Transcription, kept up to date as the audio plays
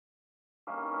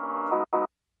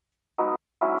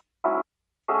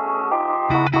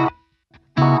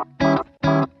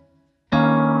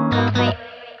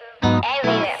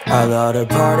I love the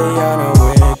party on a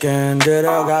weekend.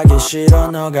 들어가기 싫어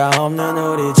너가 없는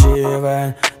우리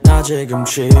집엔. 나 지금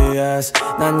취했어.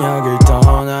 난 여길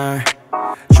떠날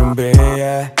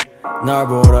준비해. 널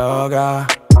보러 가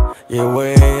이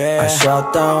위에. I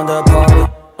shut down the party.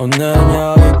 오늘은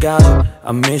여기까지.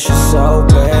 I miss you so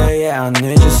bad. Yeah, I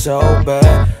need you so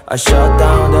bad. I shut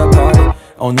down the party.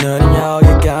 오늘은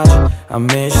여기까지. I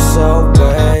miss you so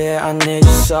bad. Yeah, I need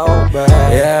you so bad.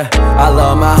 Yeah, I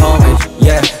love my homies.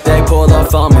 Yeah, they pull up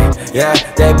for me. Yeah,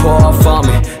 they pull up for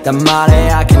me. 단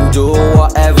말에 I can do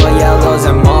whatever yellows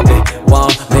and moby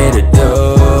want me to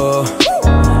do.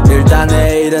 일단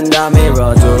내일은 다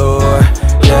밀어둘.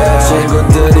 Yeah,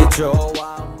 친구들이 좋아.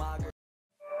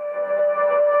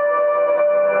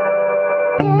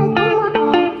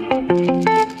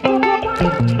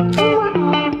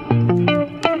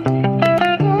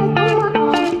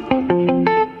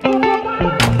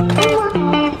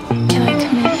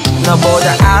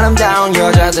 너보다 아름다운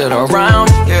여자들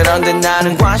around. 그런데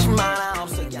나는 관심만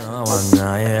없어. 너와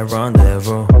나의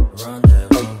rendezvous.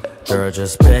 Girl,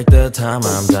 just pick the time,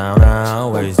 I'm down, I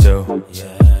always do.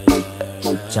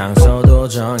 장소도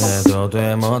정해도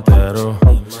돼 멋대로.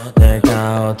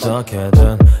 내가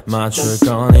어떻게든 맞출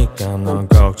거니까 넌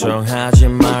걱정하지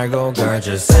말고 girl,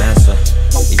 just answer.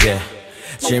 Yeah.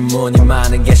 질문이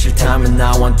많은 게 싫다면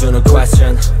I want to know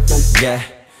question. Yeah.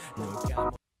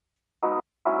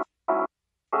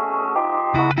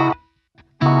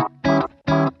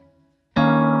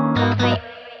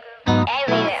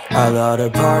 I love the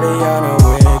party on a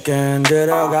weekend.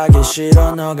 들어가기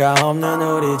싫어 너가 없는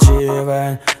우리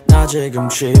집엔. 나 지금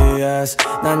취했어.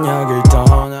 난 여길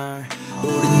떠날.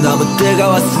 우린 너무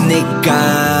뜨거웠으니까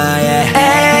yeah.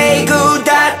 에이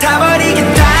다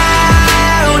타버리겠다.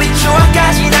 우리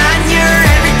추억까지 난 your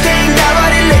everything 다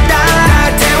버릴래. 다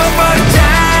태워버리자.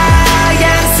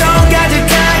 양손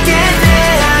가득하게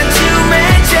내 한줌에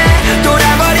채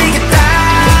돌아버리겠다.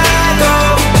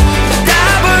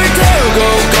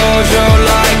 You're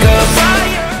like a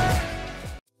fire.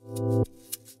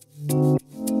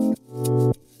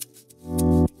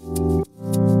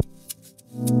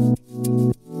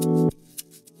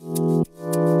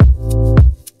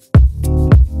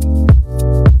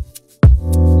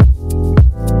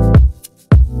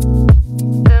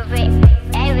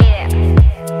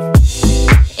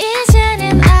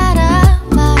 이제는 알아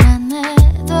말 안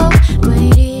해도 왜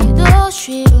이리도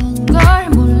쉬운 걸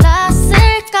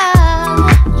몰랐을까.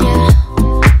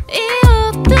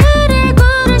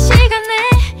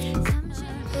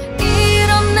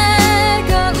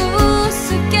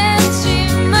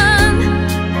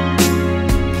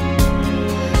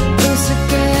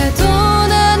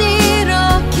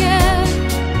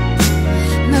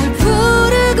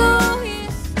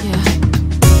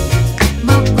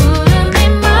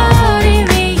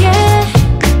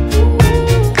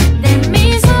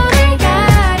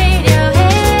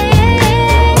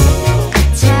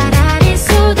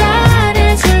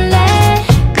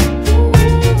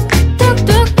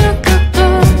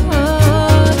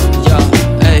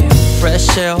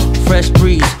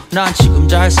 난 지금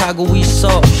잘 사고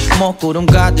있어. 먹구름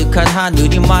가득한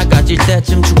하늘이 맑아질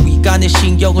때쯤 주위가 내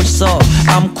신경을 써.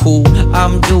 I'm cool,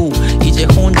 I'm you. 이제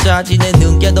혼자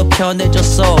지내는 게 더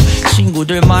편해졌어.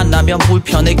 친구들 만나면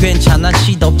불편해. 괜찮아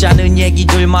시덥지 않은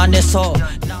얘기들만 해서.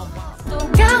 또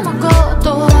까먹고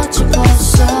또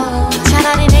어찌웠어.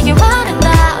 차라리 내게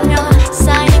화낸다면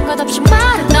쌓이는 것 없이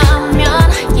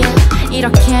말한다면 yeah.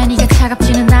 이렇게 네가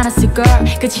차갑지는 않았을걸.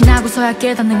 끝이 나고서야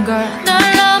깨닫는 걸. 널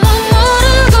너무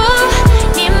모르고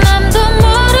네 맘도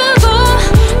모르고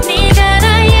네가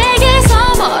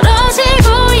나에게서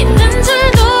멀어지고 있는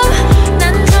줄도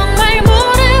난 정말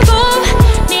모르고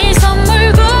네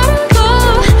선물 고르고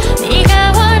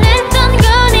네가 원했던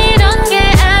건 이런 게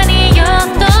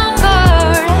아니었던 걸.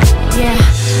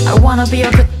 Yeah, I wanna be a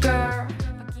good girl.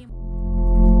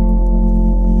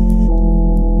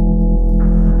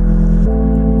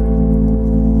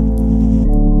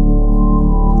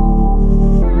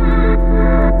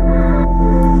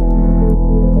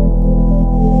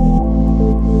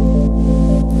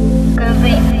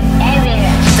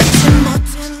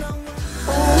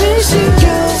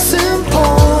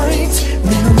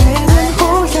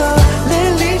 내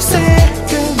립스틱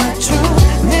그 맞춤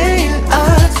내일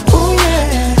art oh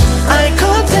yeah. I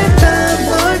got that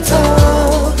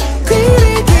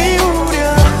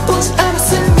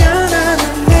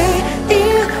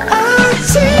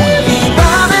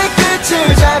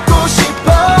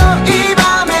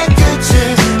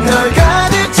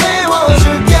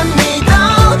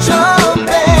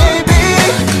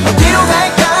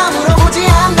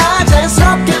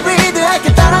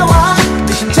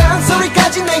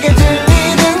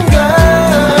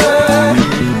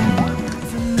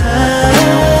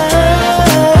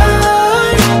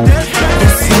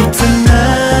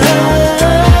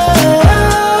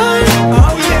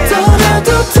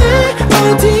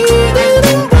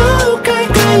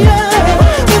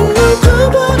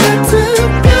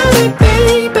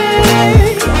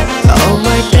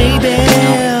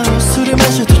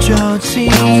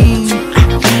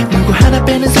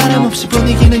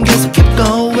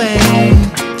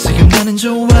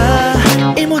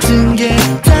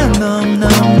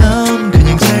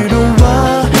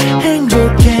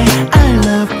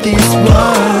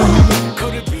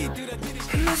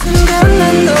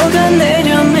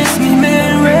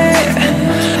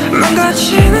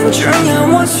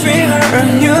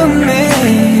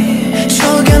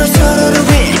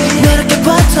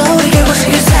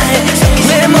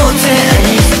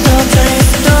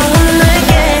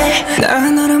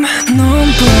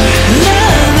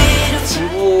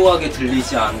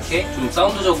않게 좀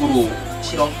사운드적으로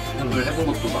실험을 해본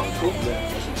것도 많고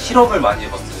실험을 많이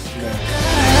해봤어요.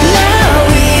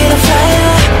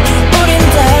 우린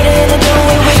다른 애도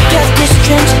we got this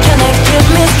strange, can I give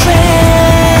me strength?